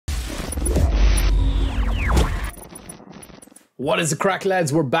What is the crack,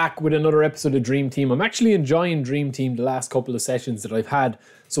 lads? We're back with another episode of Dream Team. I'm actually enjoying Dream Team the last couple of sessions that I've had.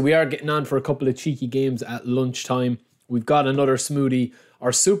 So we are getting on for a couple of cheeky games at lunchtime. We've got another smoothie,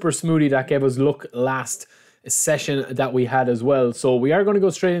 our super smoothie that gave us luck last session that we had as well. So we are going to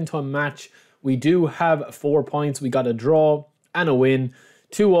go straight into a match. We do have 4 points. We got a draw and a win,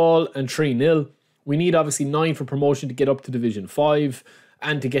 2-all and 3-0. We need obviously 9 for promotion to get up to Division 5.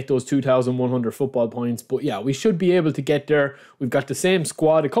 And to get those 2,100 football points. But yeah, we should be able to get there. We've got the same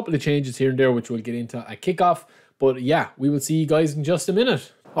squad, a couple of changes here and there, which we'll get into at kickoff. But yeah, we will see you guys in just a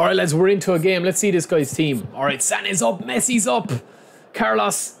minute. All right, lads, we're into a game. Let's see this guy's team. All right, Sané's up, Messi's up.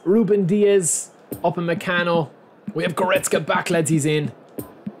 Carlos, Ruben Diaz up in Meccano. We have Goretzka back, lads, he's in.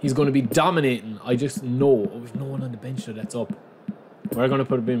 He's going to be dominating. I just know. Oh, we've no one on the bench that's up. We're going to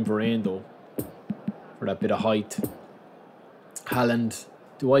put him in Varane, though, for that bit of height. Haaland.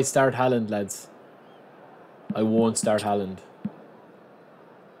 Do I start Haaland, lads? I won't start Haaland.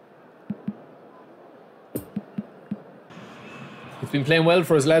 It's been playing well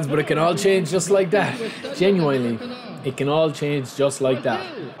for us, lads, but it can all change just like that. Genuinely, it can all change just like that.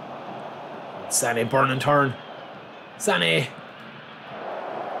 Sané, burn and turn. Sané.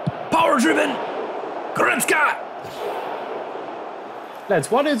 Power driven. Goretzka. Lads,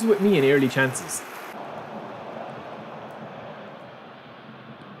 what is with me in early chances?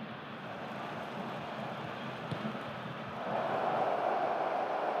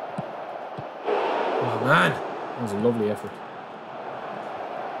 Man, that was a lovely effort.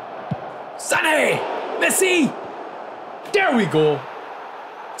 Sané! Messi! There we go.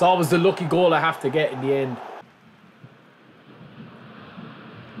 It's always the lucky goal I have to get in the end.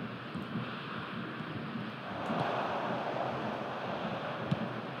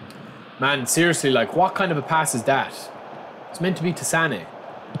 Man, seriously, like, what kind of a pass is that? It's meant to be to Sané.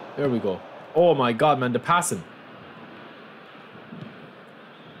 There we go. Oh my God, man, the passing.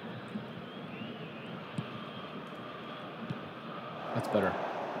 That's better.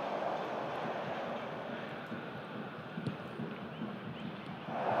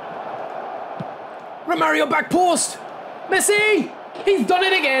 Romario back post. Messi! He's done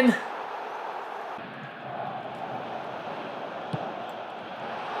it again.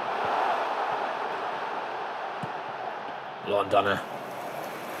 Londona.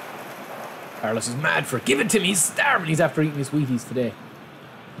 Carlos is mad for it. Give it to me. He's starving. He's after eating his Wheaties today.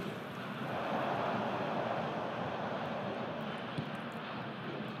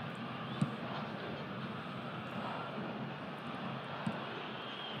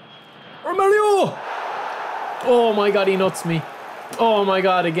 Romario! Oh my God, he nuts me. Oh my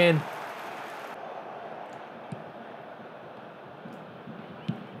God, again.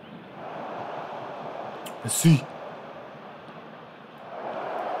 Messi.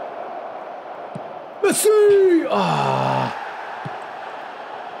 Messi! Ah.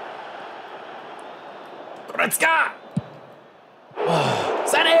 Goretzka! Oh.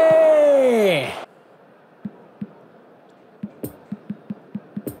 Sané!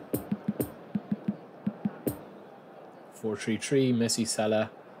 4-3-3, Messi, Salah.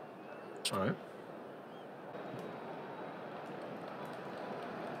 All right.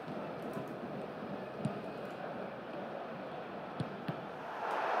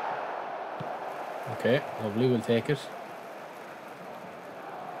 Okay, lovely, we'll take it.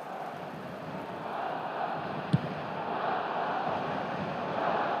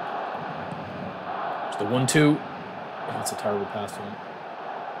 It's the 1-2. That's a terrible pass one.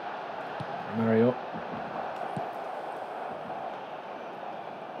 Mario.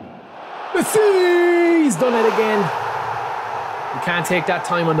 Messi! He's done it again. You can't take that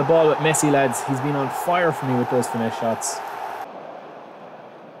time on the ball with Messi, lads. He's been on fire for me with those finesse shots.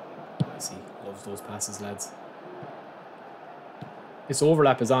 Messi loves those passes, lads. This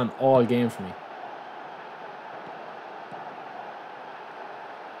overlap is on all game for me.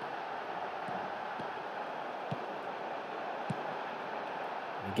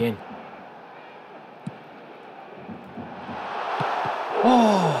 Again.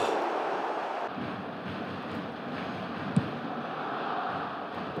 Oh!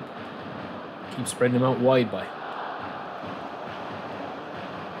 Keep spreading them out wide by.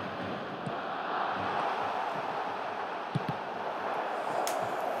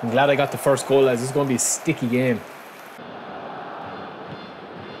 I'm glad I got the first goal, lads. This is going to be a sticky game.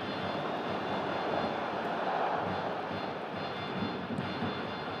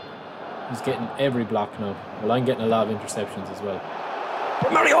 He's getting every block now. Well, I'm getting a lot of interceptions as well.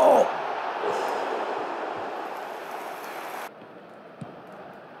 Mario!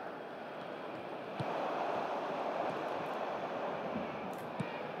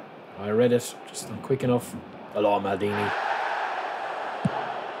 I read it, just not quick enough. Hello, Maldini.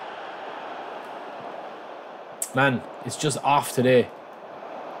 Man, it's just off today.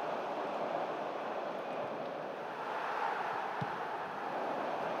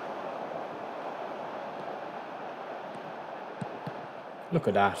 Look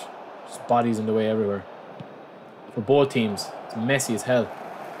at that. Just bodies in the way everywhere. For both teams. It's messy as hell.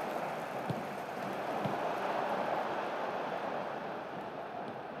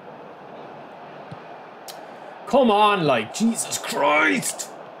 Come on, like, Jesus Christ!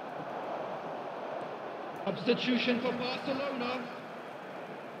 Substitution for Barcelona.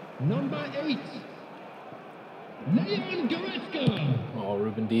 Number 8. Leon Goretzka. Oh,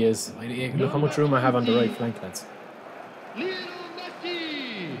 Ruben Diaz. Look how much room I have on the right flank, lads. Lionel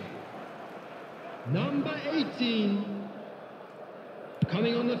Messi. Number 18.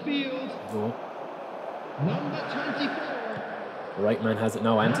 Coming on the field. Go. Number 24. The right man has it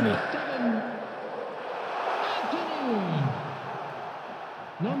now, Anthony. Anthony.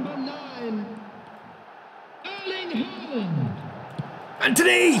 Number 9. Erling Haaland.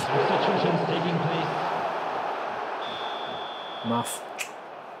 Anthony! Substitutions taking place. Moff.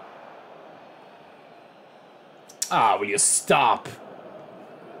 Ah, will you stop?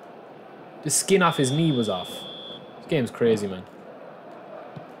 The skin off his knee was off. This game's crazy, man.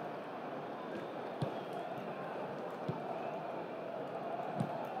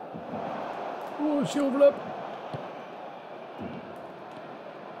 Oh, she overlap.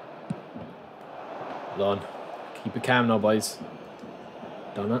 Hold on. Keep it calm now, boys.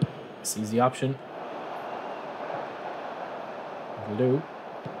 Done it. Sees the option. Will do.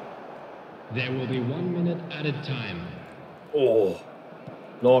 There will be 1 minute added time. Oh.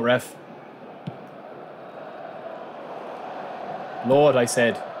 Lord, ref. Lord, I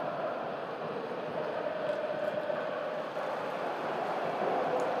said.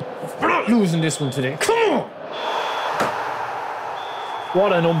 We're not losing this one today. Come on!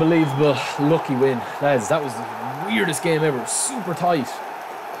 What an unbelievable lucky win. Lads, that was the weirdest game ever. Super tight.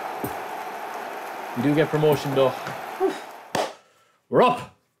 We do get promotion though. We're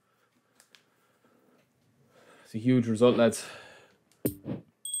up. It's a huge result, lads.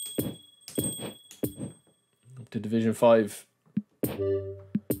 Up to Division 5.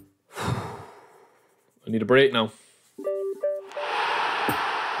 I need a break now.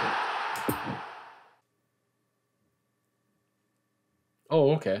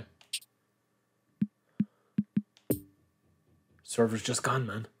 Oh, okay. Server's just gone,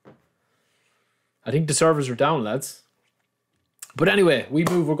 man. I think the servers are down, lads. But anyway, we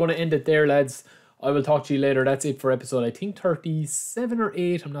move. We're going to end it there, lads. I will talk to you later. That's it for episode, I think, 37 or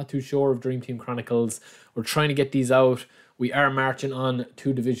 8. I'm not too sure of Dream Team Chronicles. We're trying to get these out. We are marching on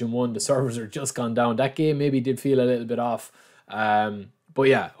to Division 1. The servers are just gone down. That game maybe did feel a little bit off. But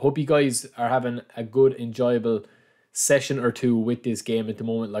yeah, hope you guys are having a good, enjoyable session or two with this game at the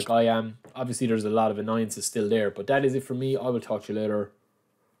moment, like I am. Obviously, there's a lot of annoyances still there. But that is it for me. I will talk to you later.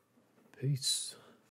 Peace.